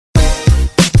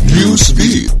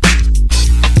Newsbeat.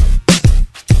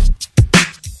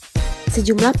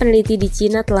 Sejumlah peneliti di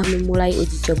Cina telah memulai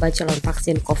uji coba calon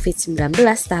vaksin COVID-19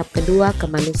 tahap kedua ke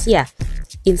manusia.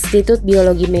 Institut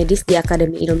Biologi Medis di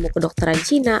Akademi Ilmu Kedokteran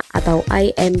Cina atau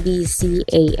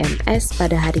IMBCAMS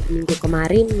pada hari Minggu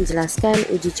kemarin menjelaskan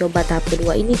uji coba tahap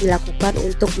kedua ini dilakukan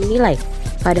untuk menilai.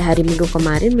 Pada hari Minggu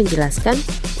kemarin menjelaskan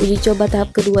uji coba tahap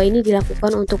kedua ini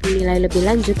dilakukan untuk menilai lebih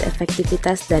lanjut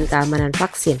efektivitas dan keamanan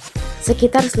vaksin.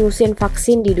 Sekitar selusin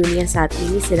vaksin di dunia saat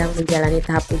ini sedang menjalani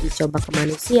tahap uji coba ke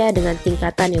manusia dengan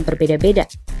tingkatan yang berbeda-beda.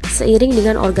 Seiring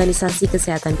dengan Organisasi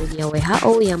Kesehatan Dunia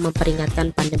WHO yang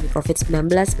memperingatkan pandemi COVID-19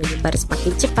 menyebar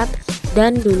semakin cepat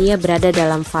dan dunia berada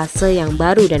dalam fase yang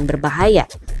baru dan berbahaya.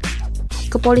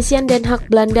 Kepolisian Den Haag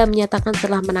Belanda menyatakan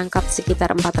telah menangkap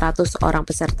sekitar 400 orang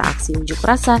peserta aksi unjuk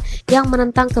rasa yang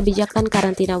menentang kebijakan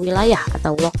karantina wilayah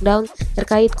atau lockdown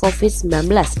terkait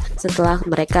COVID-19 setelah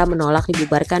mereka menolak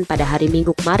dibubarkan pada hari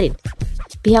Minggu kemarin.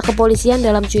 Pihak kepolisian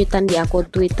dalam cuitan di akun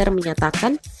Twitter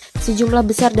menyatakan sejumlah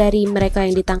besar dari mereka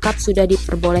yang ditangkap sudah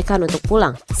diperbolehkan untuk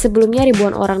pulang. Sebelumnya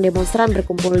ribuan orang demonstran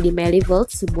berkumpul di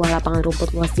Malieveld, sebuah lapangan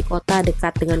rumput luas di kota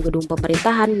dekat dengan gedung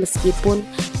pemerintahan meskipun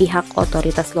pihak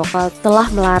otoritas lokal telah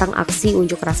melarang aksi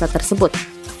unjuk rasa tersebut.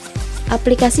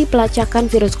 Aplikasi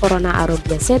pelacakan virus corona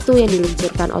Aarogya Setu yang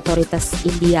diluncurkan otoritas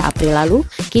India April lalu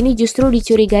kini justru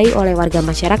dicurigai oleh warga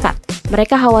masyarakat.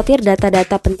 Mereka khawatir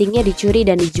data-data pentingnya dicuri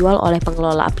dan dijual oleh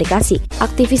pengelola aplikasi.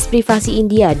 Aktivis privasi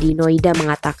India di Noida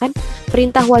mengatakan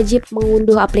perintah wajib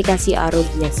mengunduh aplikasi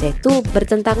Aarogya Setu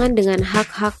bertentangan dengan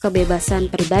hak-hak kebebasan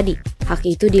pribadi. Hak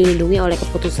itu dilindungi oleh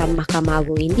keputusan Mahkamah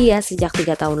Agung India sejak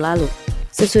 3 tahun lalu.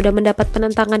 Sesudah mendapat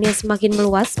penentangan yang semakin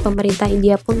meluas, pemerintah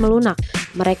India pun melunak.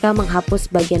 Mereka menghapus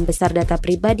sebagian besar data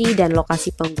pribadi dan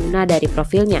lokasi pengguna dari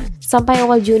profilnya. Sampai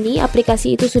awal Juni,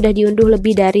 aplikasi itu sudah diunduh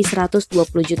lebih dari 120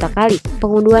 juta kali.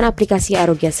 Pengunduhan aplikasi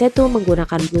Aarogya Setu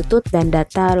menggunakan Bluetooth dan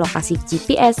data lokasi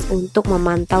GPS untuk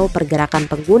memantau pergerakan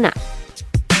pengguna.